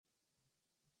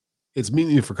It's Meet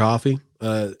Me for Coffee.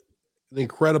 An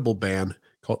incredible band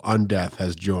called Undeath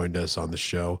has joined us on the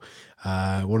show.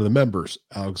 One of the members,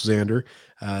 Alexander.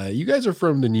 You guys are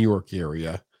from the New York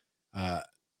area. Uh,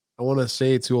 I want to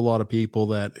say to a lot of people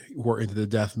that who are into the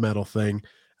death metal thing,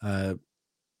 uh,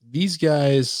 these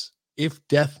guys, if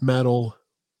death metal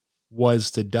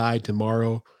was to die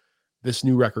tomorrow, this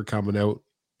new record coming out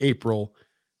April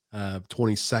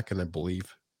 22nd, I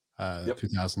believe, Yep.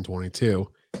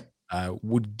 2022,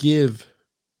 would give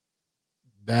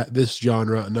that this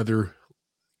genre another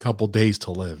couple days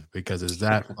to live because it's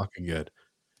that fucking good.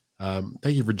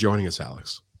 Thank you for joining us,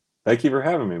 Alex. Thank you for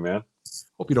having me, man.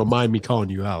 Hope you don't mind me calling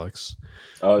you Alex.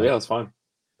 Oh Uh, yeah, that's fine.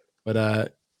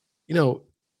 but you know,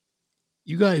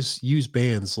 you guys use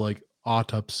bands like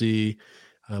Autopsy,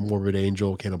 Morbid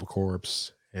Angel, Cannibal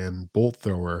Corpse, and Bolt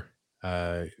Thrower.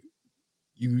 Uh,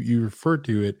 you refer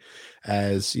to it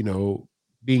as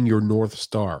being your North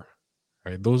Star,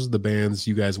 right? Those are the bands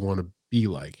you guys want to be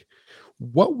like.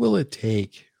 What will it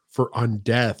take for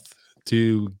Undeath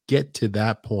to get to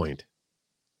that point?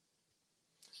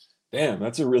 Damn,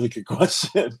 that's a really good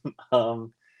question.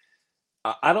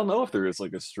 I don't know if there is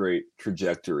like a straight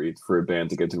trajectory for a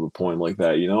band to get to a point like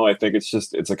that. I think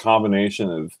it's a combination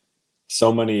of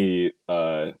so many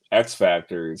X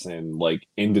factors and like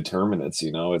indeterminates.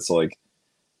 It's like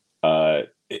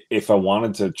if I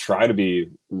wanted to try to be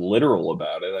literal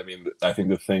about it, I mean, I think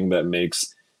the thing that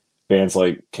makes bands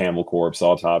like Camel Corpse,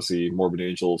 Autopsy, Morbid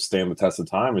Angel stand the test of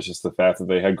time is just the fact that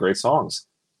they had great songs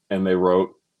and they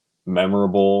wrote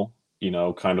memorable,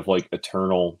 kind of like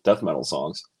eternal death metal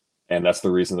songs. And that's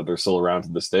the reason that they're still around to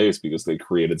this day is because they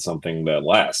created something that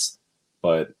lasts.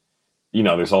 But,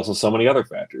 there's also so many other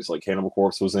factors. Like Cannibal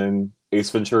Corpse was in Ace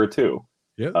Ventura 2.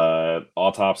 Yeah.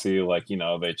 Autopsy, like,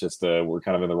 they just were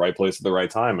kind of in the right place at the right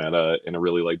time in a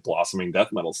really like blossoming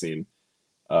death metal scene.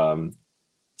 Um,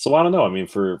 so I don't know. I mean,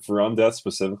 for Undeath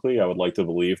specifically, I would like to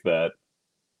believe that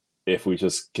if we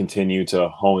just continue to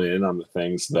hone in on the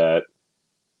things that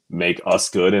make us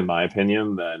good, in my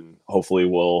opinion, then hopefully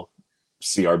we'll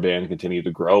see our band continue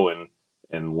to grow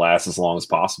and last as long as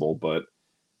possible. But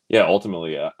yeah,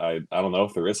 ultimately, I don't know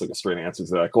if there is like a straight answer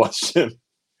to that question.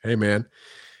 Hey, man,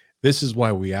 this is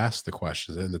why we ask the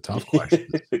questions and the tough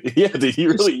questions. Yeah, dude,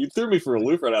 This, you threw me for a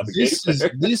loop right out the gate this is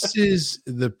there. this is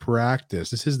the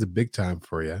practice. This is the big time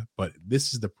for you, but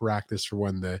this is the practice for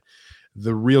when the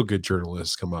real good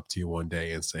journalists come up to you one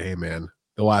day and say, "Hey, man,"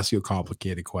 they'll ask you a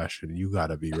complicated question, and you got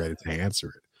to be ready to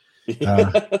answer it.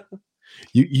 Yeah.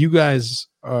 You guys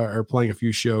are playing a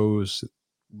few shows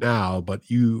now, but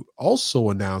you also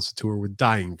announced a tour with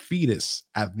Dying Fetus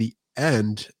at the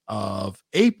end of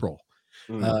April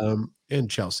Mm. in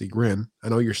Chelsea Grin. I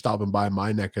know you're stopping by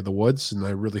my neck of the woods, and I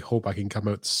really hope I can come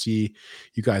out to see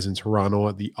you guys in Toronto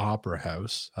at the Opera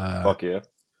House. Fuck yeah.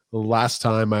 The last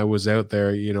time I was out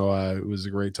there, it was a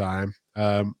great time.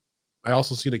 I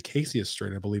also seen a Casey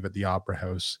Strait, I believe, at the Opera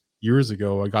House years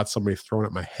ago. I got somebody thrown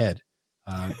at my head.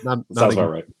 Not not Sounds a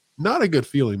about right. not a good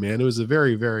feeling, man. It was a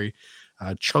very very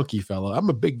chunky fella. I'm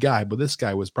a big guy, but this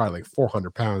guy was probably like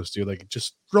 400 pounds, dude. Like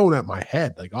just thrown at my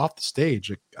head, like off the stage.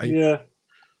 Like, Yeah.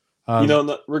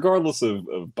 um, Regardless of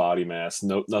body mass,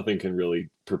 nothing can really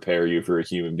prepare you for a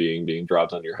human being being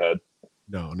dropped on your head.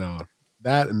 no,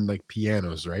 that and like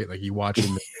pianos, right? Like you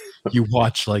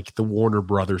watch like the Warner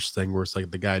Brothers thing where it's like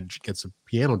the guy gets a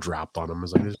piano dropped on him.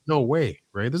 It's like there's no way,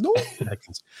 right? There's no way I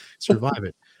can survive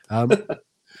it. Um,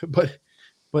 but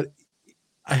but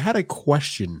I had a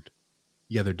question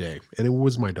the other day, and it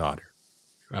was my daughter.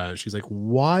 She's like,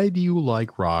 "Why do you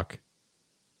like rock?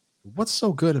 What's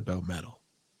so good about metal?"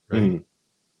 Right? Mm.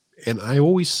 And I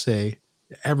always say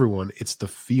to everyone, it's the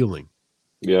feeling.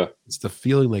 Yeah. It's the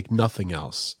feeling like nothing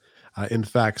else. In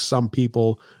fact, some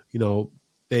people,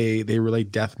 they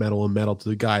relate death metal and metal to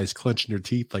the guys clenching their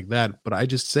teeth like that. But I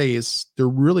just say it's they're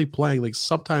really playing like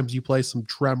sometimes you play some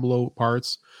tremolo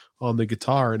parts on the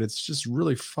guitar, and it's just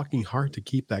really fucking hard to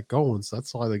keep that going. So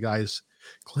that's why the guy's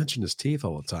clenching his teeth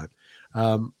all the time.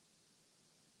 Um,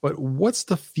 but what's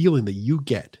the feeling that you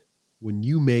get when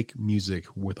you make music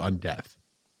with Undeath?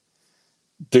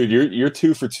 Dude, you're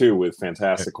two for two with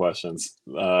fantastic questions.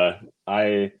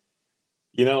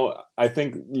 I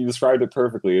think you described it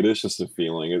perfectly. It is just a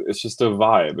feeling. It's just a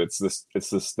vibe. It's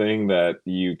this thing that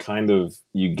you kind of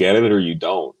you get it or you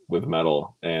don't with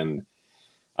metal. And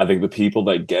I think the people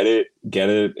that get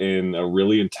it in a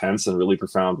really intense and really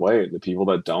profound way. The people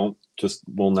that don't just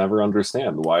will never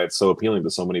understand why it's so appealing to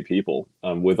so many people.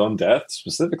 With Undeath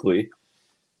specifically,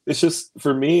 it's just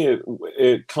for me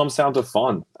it comes down to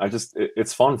fun.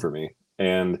 It's fun for me.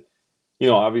 And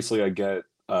obviously I get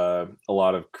a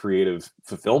lot of creative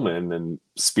fulfillment and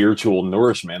spiritual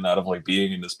nourishment out of like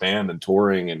being in this band and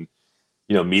touring and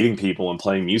meeting people and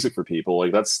playing music for people.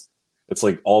 Like it's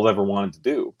like all I've ever wanted to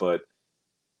do. But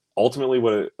ultimately,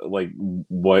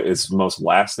 what is most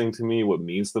lasting to me, what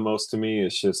means the most to me,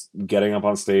 is just getting up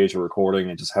on stage or recording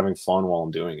and just having fun while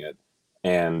I'm doing it.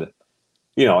 And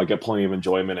I get plenty of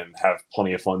enjoyment and have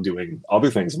plenty of fun doing other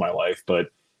things in my life,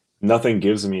 but nothing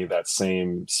gives me that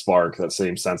same spark, that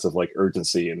same sense of like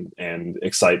urgency and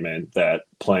excitement that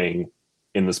playing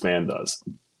in this band does.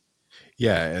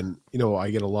 Yeah, and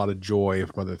I get a lot of joy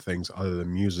from other things other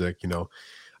than music.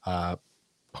 Uh,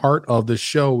 Part of the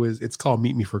show is it's called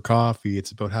Meet Me for Coffee.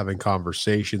 It's about having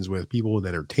conversations with people with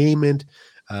entertainment,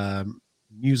 um,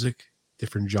 music,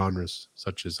 different genres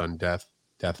such as undeath,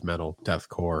 death metal,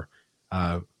 deathcore.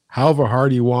 However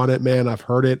hard you want it, man, I've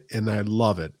heard it and I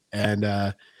love it. And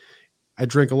I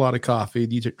drink a lot of coffee.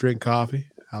 Do you drink coffee,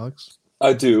 Alex?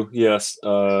 I do, yes.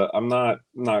 I'm not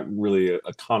really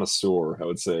a connoisseur, I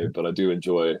would say, but I do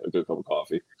enjoy a good cup of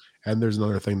coffee. And there's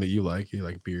another thing that you like. You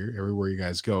like beer. Everywhere you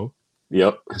guys go,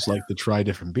 Yep. just like to try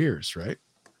different beers, right?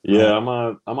 Uh, Yeah, I'm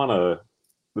on a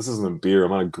this isn't a beer.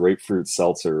 I'm on a grapefruit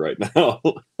seltzer right now.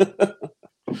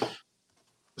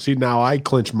 See, now I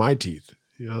clench my teeth.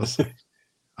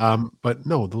 But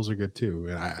no, those are good too.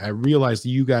 And I realized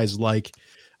you guys like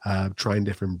trying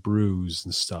different brews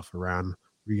and stuff around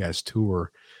where you guys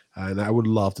tour. And I would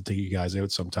love to take you guys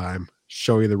out sometime,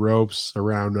 show you the ropes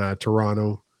around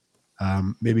Toronto.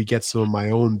 Maybe get some of my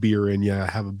own beer in you. I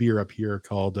have a beer up here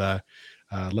called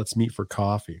Let's Meet for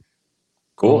Coffee.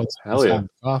 Or Cool. let's Hell yeah. have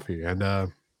coffee.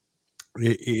 And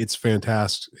it's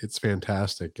fantastic. It's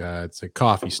fantastic. It's a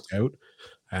coffee stout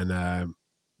and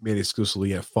made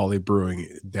exclusively at Folly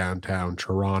Brewing downtown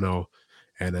Toronto.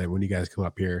 And when you guys come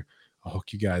up here, I'll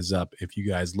hook you guys up if you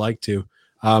guys like to.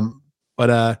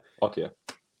 But Fuck yeah.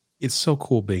 it's so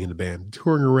cool being in the band,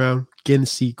 touring around, getting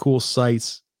to see cool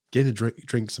sights, getting to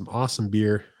drink some awesome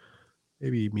beer,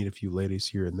 maybe meet a few ladies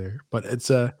here and there. But it's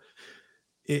the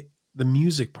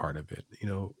music part of it,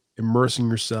 immersing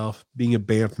yourself, being a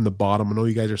band from the bottom. I know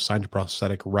you guys are signed to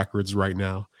Prosthetic Records right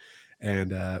now,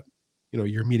 and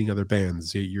you're meeting other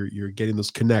bands. You're getting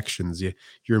those connections.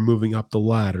 You're moving up the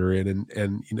ladder, and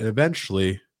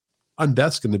eventually,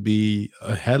 Undeath's going to be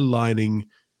a headlining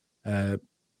uh,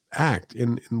 act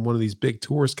in one of these big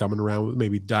tours coming around with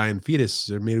maybe Dying Fetus,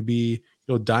 or maybe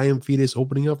Dying Fetus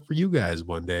opening up for you guys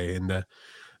one day, and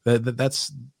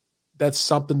that's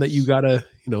something that you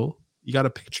gotta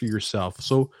picture yourself.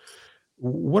 So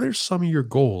what are some of your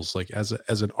goals, like as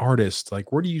an artist?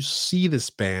 Like, where do you see this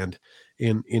band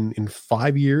in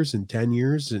 5 years, in 10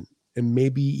 years, and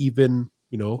maybe even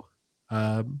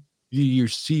you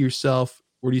see yourself,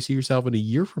 where do you see yourself in a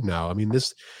year from now? I mean,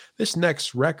 this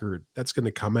next record that's going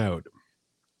to come out,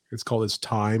 it's called It's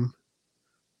Time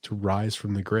to Rise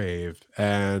from the Grave,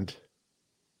 and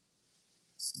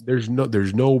there's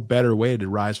no better way to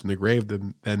rise from the grave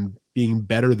than being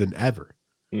better than ever.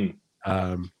 Mm.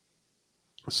 Um,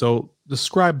 so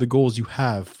describe the goals you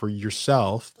have for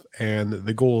yourself and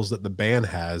the goals that the band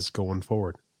has going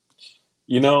forward.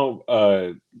 You know,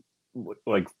 uh,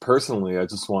 like personally, I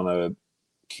just want to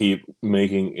keep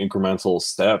making incremental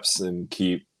steps and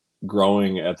keep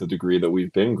growing at the degree that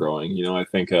we've been growing. I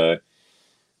think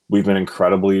we've been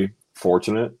incredibly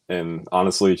fortunate and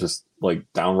honestly just like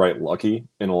downright lucky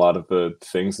in a lot of the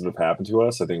things that have happened to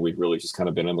us. I think we've really just kind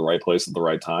of been in the right place at the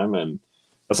right time. And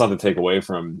that's not to take away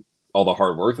from all the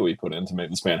hard work that we put in to make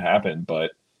this band happen.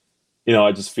 But,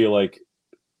 I just feel like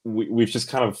we've just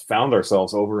kind of found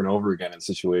ourselves over and over again in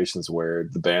situations where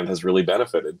the band has really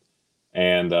benefited.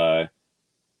 And,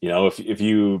 if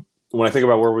you, when I think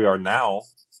about where we are now,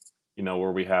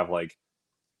 where we have like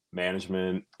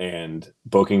management and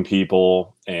booking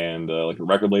people and like a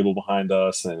record label behind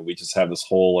us, and we just have this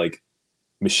whole like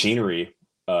machinery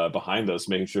behind us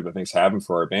making sure that things happen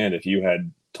for our band. If you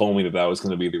had told me that that was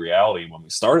going to be the reality when we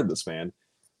started this band,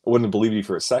 I wouldn't have believed you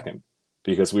for a second,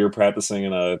 because we were practicing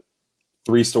in a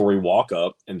 3-story walk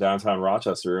up in downtown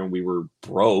Rochester, and we were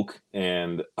broke,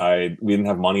 and we didn't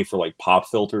have money for like pop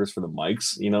filters for the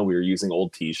mics. We were using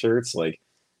old t-shirts. Like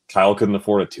Kyle couldn't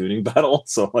afford a tuning pedal.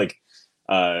 So like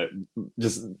uh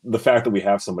just the fact that we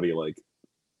have somebody like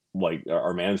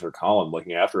our manager Colin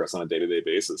looking after us on a day-to-day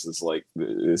basis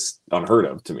is unheard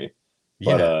of to me.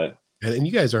 But Yeah. And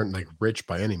you guys aren't like rich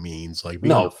by any means. Like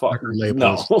being on no, a fuck record label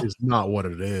no. is not what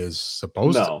it is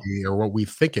supposed to No. be, or what we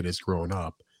think it is growing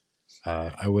up.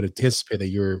 I would anticipate that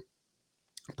you're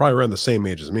probably around the same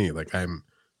age as me. Like I'm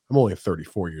only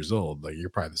 34 years old. Like you're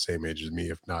probably the same age as me,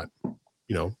 if not,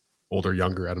 older,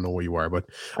 younger. I don't know where you are, but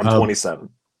I'm um, 27.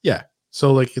 yeah.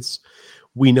 So like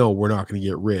we know we're not going to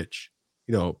get rich,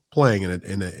 playing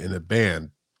in a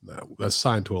band that's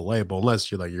signed to a label,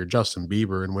 unless you're Justin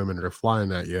Bieber and women are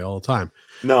flying at you all the time.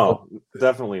 But No,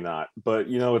 definitely not. But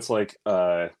it's like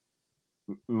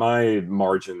my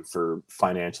margin for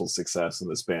financial success in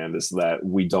this band is that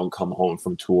we don't come home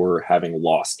from tour having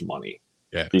lost money.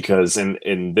 yeah, Because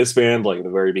in this band, like at the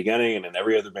very beginning, and in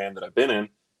every other band that I've been in,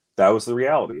 that was the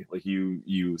reality. Like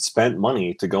you spent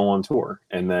money to go on tour,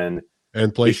 and then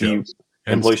and play if you shows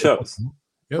and and play stay shows, home.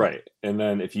 Yep. right? And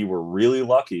then if you were really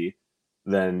lucky,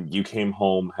 then you came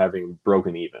home having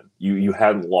broken even. You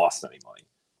hadn't lost any money,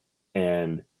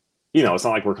 and it's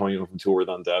not like we're coming home from tour with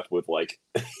Undeath with like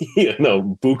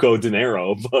buco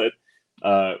dinero, but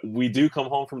we do come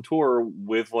home from tour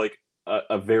with like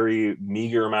a very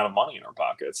meager amount of money in our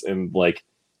pockets, and like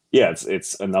yeah,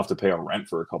 it's enough to pay our rent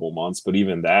for a couple months, but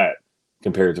even that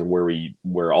compared to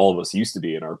where all of us used to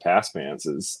be in our past bands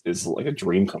is like a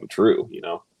dream come true.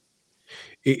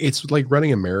 It's like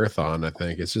running a marathon. I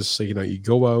think it's just like, you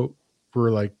go out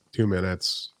for like 2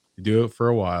 minutes, you do it for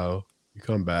a while, you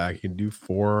come back, you can do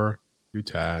 4, do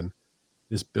 10.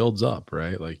 This builds up,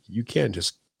 right? Like you can't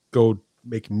just go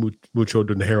make mucho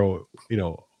dinero,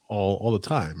 all the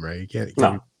time, right? You can't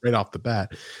No, right off the bat.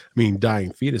 I mean,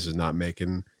 Dying Fetus is not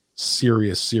making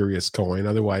serious coin.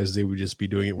 Otherwise, they would just be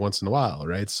doing it once in a while,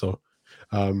 right? So,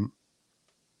 um,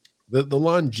 the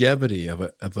longevity of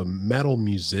a metal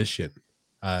musician,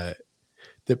 uh,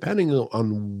 depending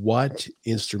on what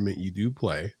instrument you do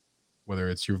play, whether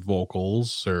it's your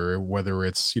vocals or whether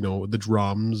it's the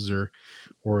drums or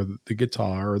the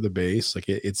guitar or the bass, like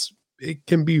it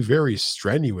can be very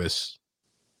strenuous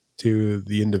to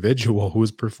the individual who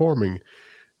is performing,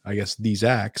 I guess, these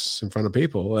acts in front of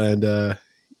people. And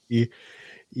you,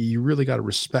 you really got to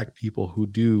respect people who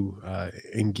do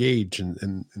engage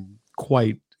in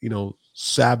quite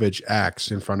savage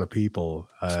acts in front of people,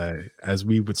 as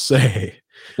we would say.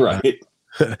 uh, right,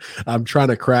 I'm trying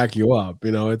to crack you up,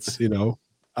 it's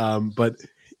but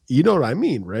you know what I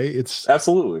mean, right? It's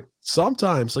absolutely,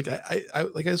 sometimes like I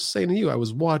like I was saying to you, I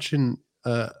was watching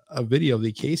a video of the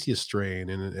Acacia Strain,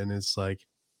 and it's like,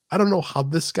 I don't know how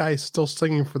this guy's still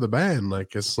singing for the band.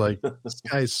 Like it's like this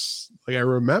guy's like, I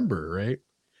remember, right?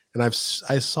 And I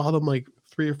saw them like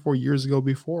 3 or 4 years ago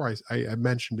before I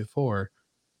mentioned before,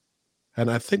 and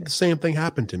I think the same thing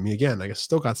happened to me again. Like I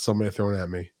still got somebody thrown at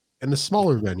me in a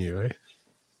smaller venue, right?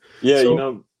 yeah.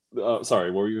 So,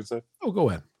 Sorry, what were you gonna say? oh, go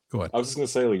ahead, go ahead. I was just gonna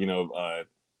say, like,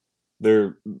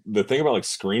 there the thing about like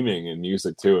screaming in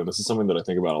music too, and this is something that I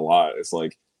think about a lot. It's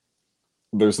like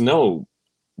there's no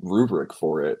rubric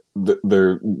for it.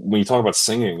 There, when you talk about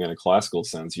singing in a classical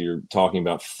sense, you're talking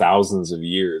about thousands of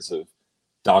years of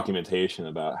documentation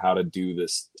about how to do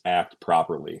this act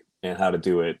properly and how to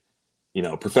do it,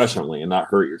 professionally and not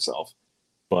hurt yourself.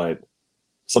 But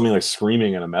something like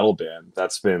screaming in a metal band,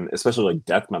 that's been, especially like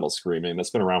death metal screaming, that's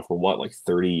been around for what, like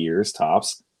 30 years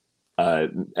tops.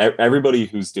 Everybody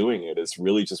who's doing it is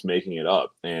really just making it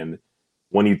up. And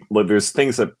when you like, there's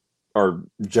things that are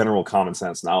general common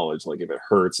sense knowledge, like if it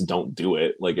hurts, don't do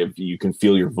it. Like if you can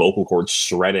feel your vocal cords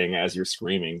shredding as you're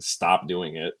screaming, stop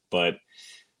doing it. But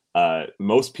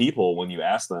most people, when you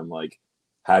ask them like,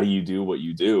 how do you do what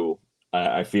you do,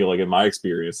 I feel like in my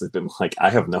experience, they've been like, I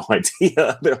have no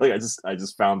idea. They're like, I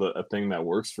just found a thing that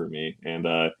works for me, and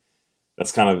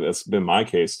that's been my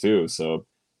case too. So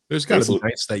There's got to be basically,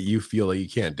 nights that you feel like you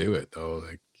can't do it though,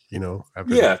 like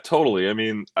after that. yeah, totally. I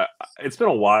mean, it's been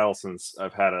a while since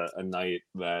I've had a night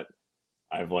that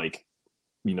I've like,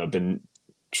 been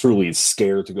truly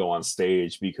scared to go on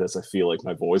stage because I feel like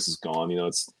my voice is gone.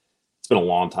 It's been a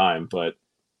long time, but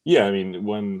yeah, I mean,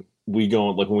 when we go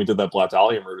like when we did that Black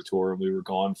Dahlia Murder tour and we were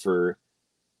gone for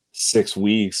 6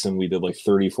 weeks and we did like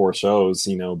 34 shows,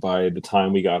 by the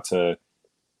time we got to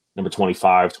number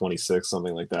 25, 26,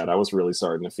 something like that, I was really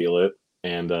starting to feel it.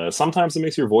 And sometimes it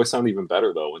makes your voice sound even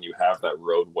better though when you have that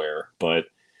road wear. But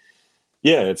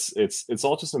yeah, it's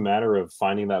all just a matter of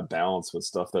finding that balance with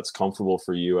stuff that's comfortable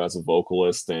for you as a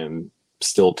vocalist and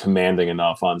still commanding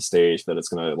enough on stage that it's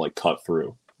gonna like cut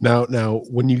through. Now,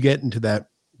 when you get into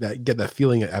get that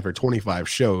feeling after 25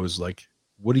 shows, like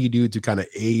what do you do to kind of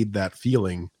aid that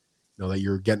feeling? That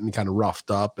you're getting kind of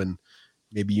roughed up, and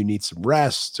maybe you need some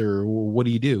rest, or what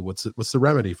do you do? What's the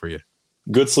remedy for you?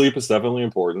 Good sleep is definitely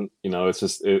important. It's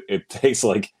just it takes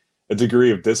like a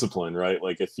degree of discipline, right?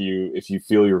 Like if you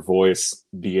feel your voice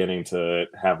beginning to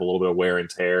have a little bit of wear and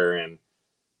tear, and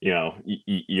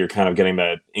you're kind of getting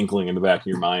that inkling in the back of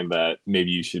your mind that maybe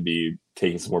you should be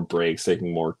taking some more breaks,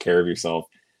 taking more care of yourself.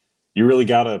 You really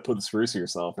got to put the screws to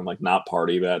yourself and like not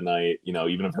party that night.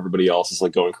 Even if everybody else is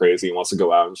like going crazy and wants to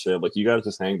go out and shit, like you got to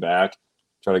just hang back,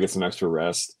 try to get some extra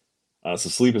rest. So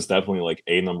sleep is definitely like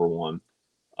a number one.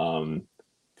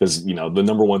 Because you know the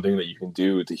number one thing that you can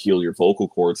do to heal your vocal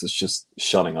cords is just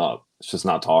shutting up. It's just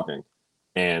not talking,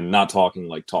 and not talking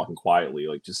like talking quietly,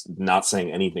 like just not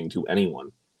saying anything to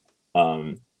anyone.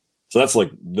 Um, so that's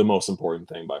like the most important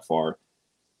thing by far.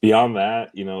 Beyond that,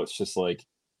 you know, it's just like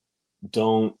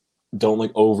don't don't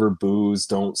like over booze,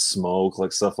 don't smoke,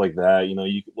 like stuff like that. You know,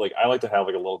 you like I like to have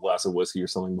like a little glass of whiskey or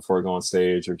something before I go on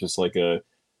stage, or just like a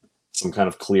some kind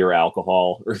of clear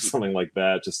alcohol or something like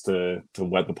that, just to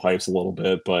wet the pipes a little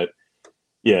bit. But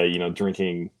yeah, you know,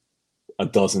 drinking a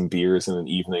dozen beers in an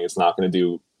evening is not going to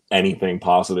do anything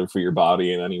positive for your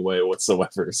body in any way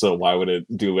whatsoever. So why would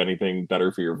it do anything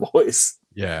better for your voice?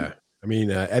 Yeah. I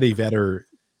mean, Eddie Vedder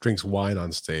drinks wine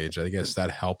on stage. I guess that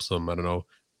helps him, I don't know,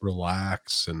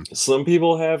 relax and Some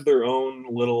people have their own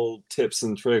little tips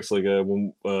and tricks. Like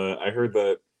when I heard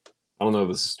that, I don't know if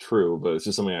this is true, but it's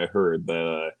just something I heard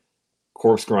that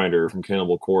Corpse Grinder from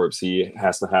Cannibal Corpse, he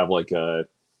has to have like a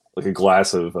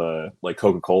glass of like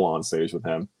Coca-Cola on stage with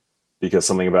him because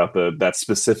something about the that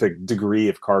specific degree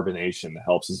of carbonation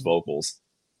helps his vocals.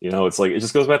 You know, it's like it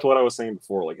just goes back to what I was saying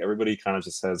before. Like everybody kind of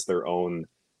just has their own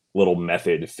little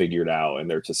method figured out, and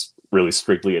they're just really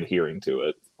strictly adhering to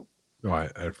it. no, I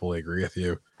fully agree with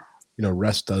you. You know,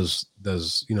 rest does,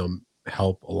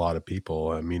 help a lot of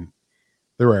people. I mean,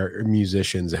 there are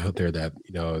musicians out there that,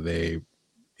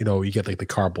 you get like the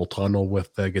carpal tunnel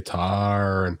with the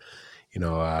guitar and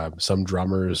some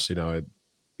drummers, the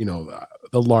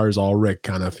Lars Ulrich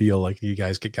kind of feel like you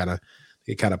guys could kind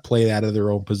of play that out of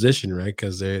their own position, right?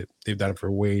 Because they've done it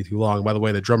for way too long. By the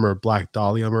way, the drummer of Black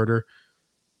Dahlia Murder,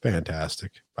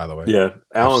 fantastic. By the way, Yeah,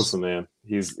 I've, Alan's the man.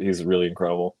 He's really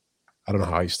incredible. I don't know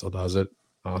how he still does it.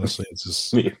 Honestly, it's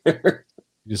just Me. you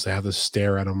just have to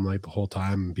stare at him like the whole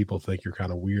time, and people think you're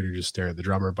kind of weird or just stare at the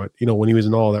drummer. But when he was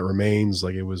in All That Remains,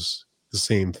 like it was the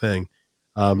same thing.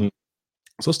 Um,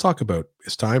 so let's talk about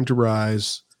 "It's Time to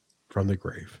Rise from the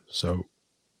Grave." So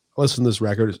listen to this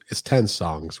record. It's 10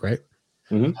 songs, right?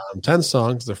 Mm-hmm. 10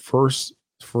 songs. The first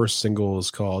single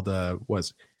is called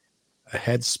was "A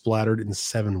Head Splattered in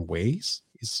Seven Ways."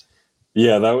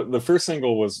 Yeah, the first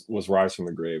single was "Rise from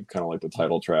the Grave," kind of like the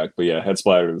title track. But yeah, "Head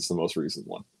Splattered" is the most recent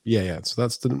one. Yeah. So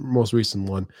that's the most recent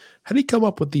one. How do you come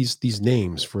up with these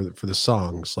names for the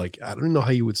songs? Like I don't know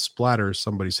how you would splatter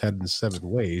somebody's head in seven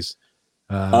ways.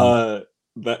 Um, Uh,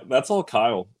 that's all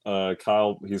Kyle.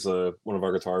 Kyle, he's one of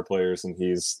our guitar players, and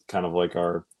he's kind of like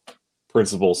our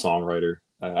principal songwriter,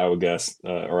 I would guess,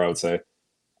 or I would say.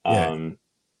 yeah, Um,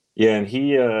 yeah, and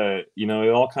he, you know, it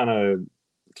all kind of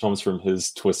comes from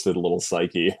his twisted little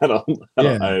psyche.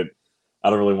 yeah. I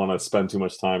don't really want to spend too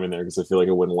much time in there because I feel like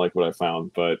I wouldn't like what I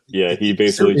found. But yeah, he Is there,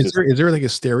 basically is just there is there like a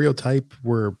stereotype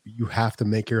where you have to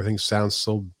make everything sound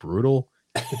so brutal?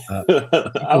 I People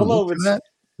don't look know if for it's that.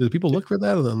 Do people look for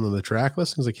that on the track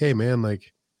listings? Like, hey man,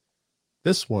 like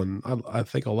this one, I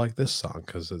think I'll like this song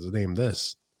because it's named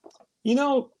this. you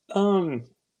know,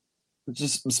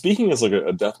 just speaking as like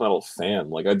a death metal fan,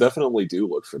 like I definitely do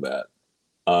look for that.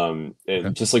 Okay.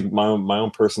 And just like my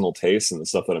own personal taste and the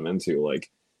stuff that I'm into, like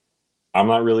I'm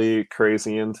not really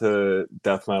crazy into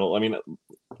death metal. I mean,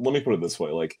 let me put it this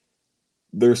way, like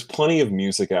there's plenty of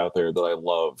music out there that I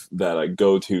love that I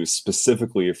go to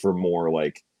specifically for more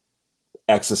like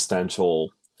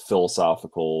existential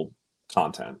philosophical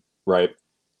content, right?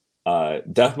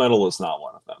 Death metal is not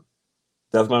one of them.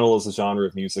 Death metal is a genre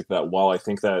of music that, while I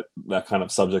think that that kind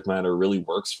of subject matter really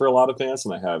works for a lot of bands,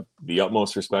 and I have the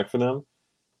utmost respect for them,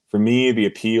 for me, the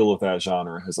appeal of that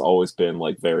genre has always been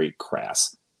like very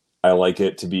crass. I like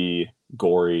it to be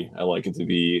gory. I like it to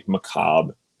be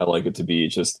macabre. I like it to be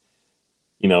just,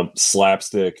 you know,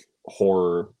 slapstick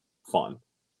horror fun.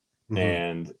 Hmm.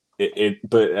 And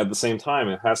but at the same time,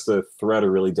 it has to thread a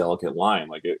really delicate line.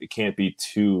 Like it can't be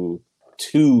too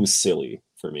silly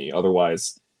for me.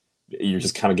 Otherwise, you're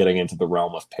just kind of getting into the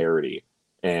realm of parody.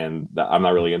 And I'm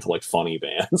not really into like funny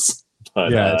bands.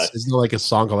 But Yeah, it's not like a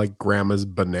song called like "Grandma's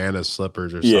Banana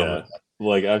Slippers" or something. yeah,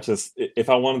 like I just if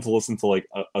I wanted to listen to like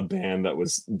a band that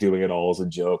was doing it all as a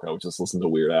joke, I would just listen to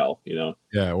Weird Al, you know.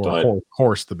 Yeah, or But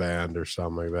Horse the Band or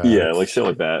something like that. yeah, like shit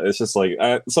like that. It's just like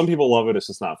some people love it. It's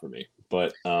just not for me.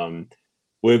 But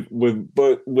with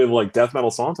like death metal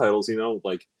song titles, you know,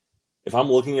 like if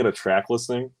I'm looking at a track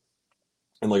listing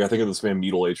and like I think of this band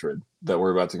Mutal Hatred that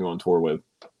we're about to go on tour with,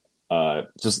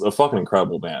 just a fucking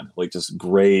incredible band. Like just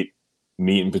great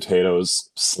meat and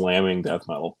potatoes slamming death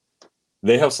metal.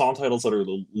 They have song titles that are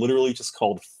literally just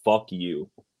called "fuck you,"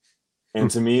 and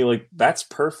to me, like that's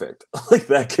perfect. Like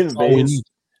That's all we need.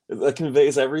 that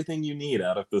conveys everything you need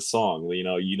out of this song. You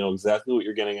know exactly what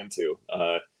you're getting into.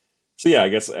 So yeah, I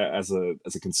guess as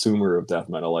a consumer of death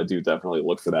metal, I do definitely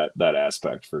look for that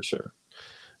aspect for sure.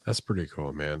 That's pretty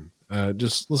cool, man.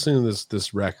 Just listening to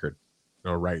this record,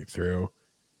 right through,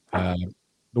 uh,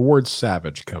 the word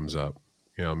 "savage" comes up,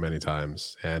 many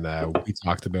times, and we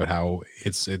talked about how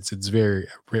it's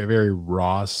very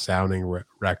raw sounding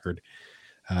record,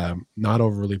 not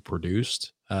overly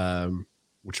produced,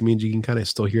 which means you can kind of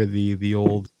still hear the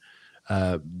old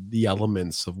the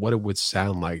elements of what it would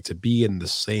sound like to be in the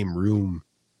same room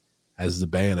as the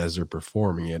band as they're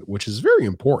performing it, which is very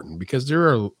important because there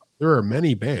are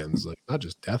many bands, like not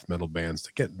just death metal bands,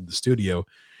 that get in the studio.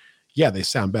 Yeah, they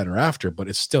sound better after, but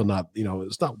it's still not,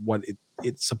 it's not what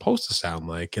it's supposed to sound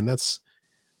like. And that's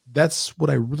what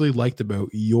I really liked about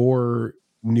your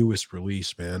newest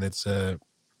release, man. It's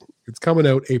coming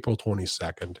out April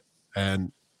 22nd,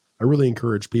 and I really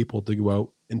encourage people to go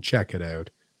out and check it out.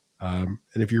 And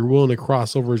if you're willing to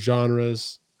cross over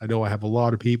genres, I know I have a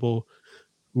lot of people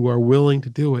who are willing to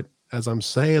do it. As I'm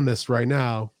saying this right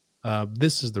now,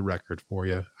 this is the record for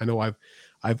you. I know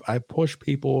I've pushed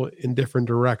people in different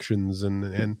directions,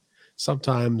 and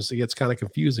sometimes it gets kind of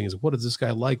confusing. Is what does this guy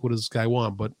like? What does this guy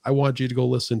want? But I want you to go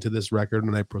listen to this record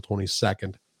on April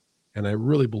 22nd, and I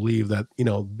really believe that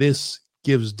this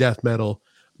gives death metal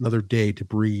another day to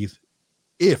breathe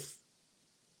if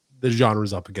the genre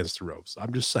is up against the ropes.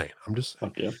 I'm just saying. I'm just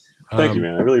saying. Fuck yeah. Thank you,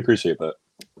 man. I really appreciate that.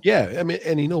 Yeah, I mean,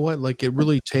 and you know what? Like, it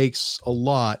really takes a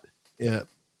lot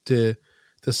to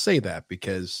say that,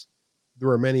 because there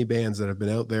are many bands that have been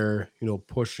out there,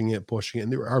 pushing it,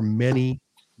 and there are many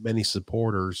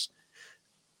supporters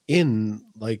in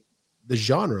like the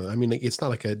genre. I mean, like, it's not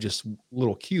like a just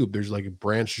little cube. There's like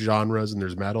branch genres, and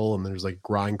there's metal, and there's like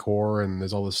grindcore, and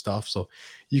there's all this stuff. So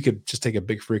you could just take a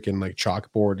big freaking like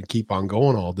chalkboard and keep on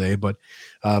going all day. But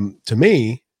to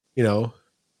me,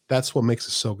 that's what makes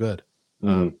it so good.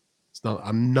 It's not.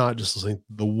 I'm not just listening to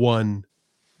the one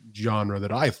genre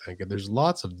that I think, and there's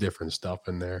lots of different stuff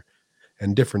in there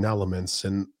and different elements,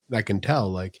 and I can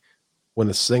tell like when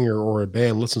a singer or a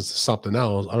band listens to something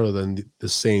else other than the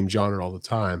same genre all the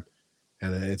time,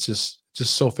 and it's just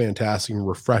so fantastic and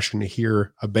refreshing to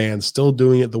hear a band still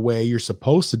doing it the way you're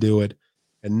supposed to do it,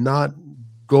 and not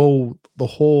go the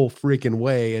whole freaking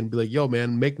way and be like, "Yo,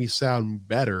 man, make me sound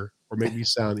better," or make me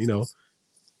sound, you know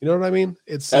what I mean?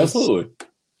 It's Absolutely.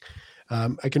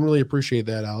 I can really appreciate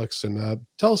that, Alex. And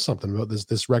tell us something about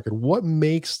this record. What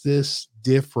makes this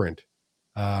different?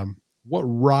 What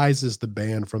rises the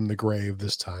band from the grave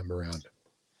this time around?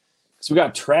 So we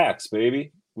got tracks,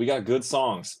 baby. We got good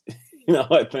songs.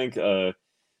 I think I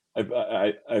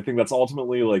think that's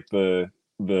ultimately like the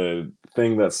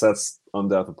thing that sets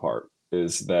Undeath apart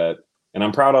is that, and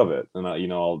I'm proud of it. And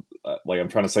like I'm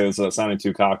trying to say this without sounding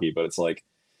too cocky, but it's like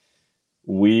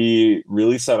we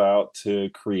really set out to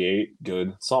create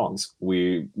good songs.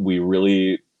 We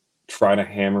really try to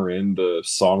hammer in the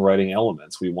songwriting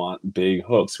elements. We want big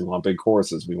hooks. We want big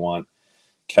choruses. We want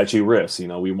catchy riffs.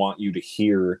 We want you to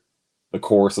hear the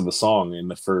chorus of the song in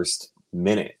the first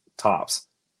minute tops.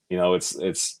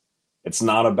 It's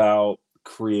not about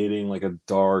creating like a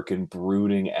dark and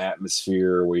brooding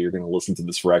atmosphere where you're going to listen to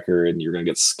this record and you're going to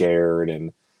get scared.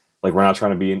 And like, we're not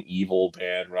trying to be an evil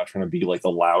band. We're not trying to be like the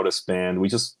loudest band.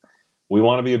 We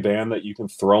want to be a band that you can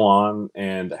throw on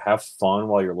and have fun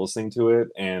while you're listening to it.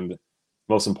 And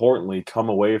most importantly, come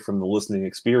away from the listening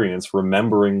experience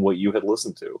remembering what you had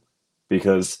listened to.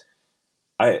 Because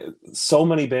so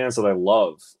many bands that I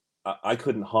love, I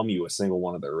couldn't hum you a single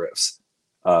one of their riffs.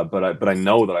 But I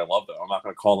know that I love them. I'm not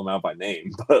going to call them out by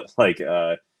name, but like,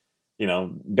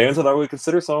 bands that I would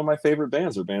consider some of my favorite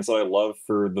bands are bands that I love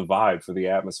for the vibe, for the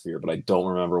atmosphere, but I don't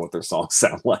remember what their songs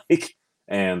sound like.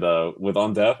 And with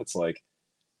Undeath, it's like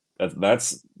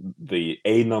that's the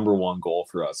number one goal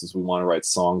for us is we want to write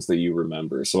songs that you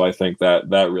remember. So I think that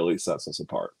really sets us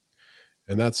apart.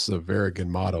 And that's a very good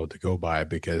motto to go by,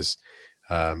 because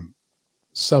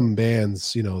some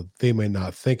bands, they may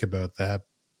not think about that,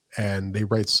 and they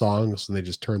write songs and they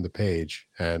just turn the page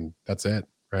and that's it.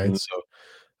 Right. Mhm.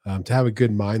 So to have a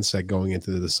good mindset going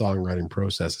into the songwriting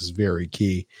process is very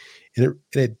key. And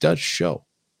it does show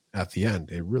at the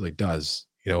end. It really does.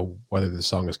 Whether the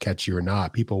song is catchy or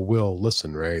not, people will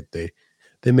listen, right? They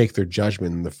make their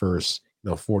judgment in the first,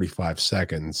 45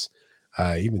 seconds,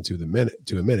 even to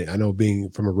a minute. I know, being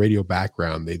from a radio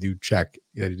background, they do check.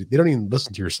 They don't even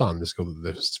listen to your song. Just go to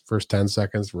the first 10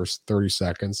 seconds, first 30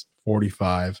 seconds,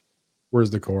 45. Where's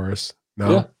the chorus?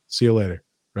 No, Yeah. see you later.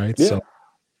 Right. Yeah. So,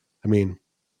 I mean,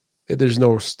 there's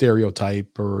no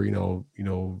stereotype or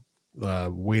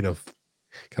way to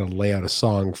kind of lay out a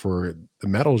song for the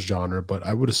metal genre, but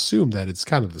I would assume that it's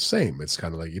kind of the same. It's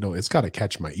kind of like, it's got to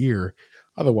catch my ear.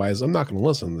 Otherwise, I'm not going to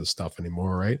listen to this stuff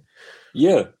anymore, right?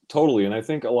 Yeah, totally. And I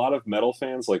think a lot of metal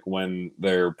fans, like when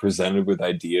they're presented with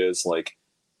ideas like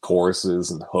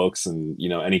choruses and hooks and, you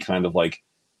know, any kind of like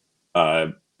uh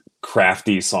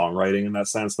crafty songwriting in that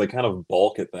sense, they kind of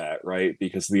balk at that, right?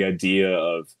 Because the idea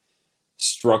of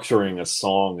structuring a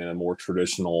song in a more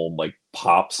traditional like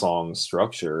pop song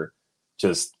structure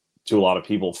just to a lot of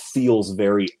people feels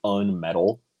very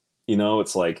unmetal. You know,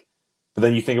 it's like, but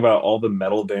then you think about all the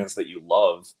metal bands that you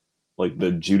love, like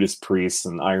the Judas Priests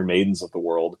and Iron Maidens of the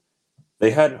world.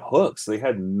 They had hooks. They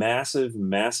had massive,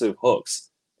 massive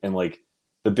hooks. And like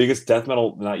the biggest death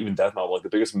metal, not even death metal, like the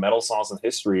biggest metal songs in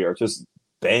history are just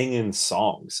banging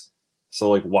songs. So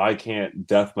like why can't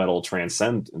death metal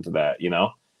transcend into that, you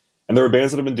know? And there are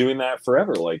bands that have been doing that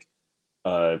forever, like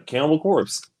Cannibal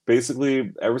Corpse.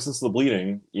 Basically, ever since the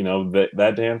Bleeding, you know,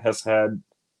 that band has had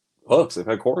hooks, they've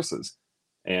had choruses.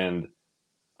 And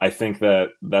I think that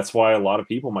that's why a lot of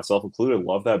people, myself included,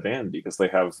 love that band because they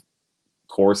have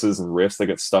choruses and riffs that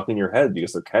get stuck in your head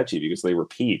because they're catchy, because they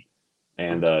repeat,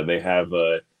 and they have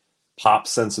a pop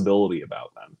sensibility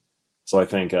about them. So I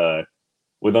think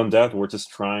with Undeath, we're just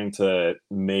trying to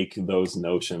make those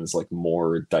notions like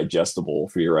more digestible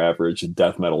for your average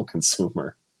death metal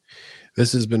consumer.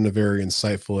 This has been a very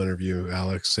insightful interview,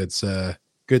 Alex. It's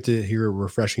good to hear a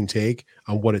refreshing take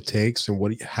on what it takes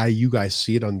and how you guys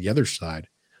see it on the other side,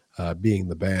 being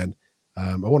the band.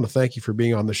 I want to thank you for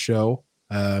being on the show.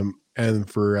 And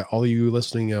for all of you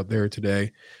listening out there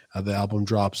today, the album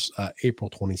drops April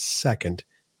 22nd.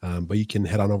 But you can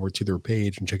head on over to their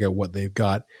page and check out what they've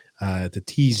got to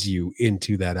tease you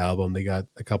into that album. They got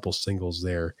a couple singles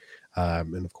there.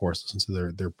 And of course, listen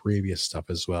to their previous stuff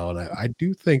as well. And I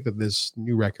do think that this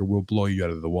new record will blow you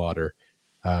out of the water.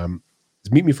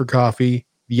 Meet Me for Coffee,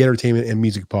 the entertainment and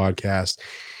music podcast.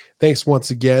 Thanks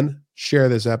once again. Share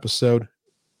this episode.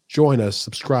 Join us.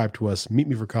 Subscribe to us.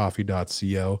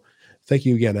 Meetmeforcoffee.co. Thank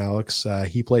you again, Alex.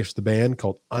 He plays for the band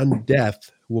called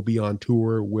Undeath. Will be on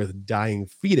tour with Dying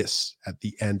Fetus at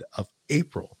the end of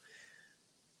April.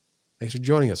 Thanks for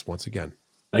joining us once again.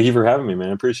 Thank you for having me, man.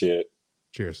 I appreciate it.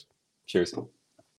 Cheers. Cheers.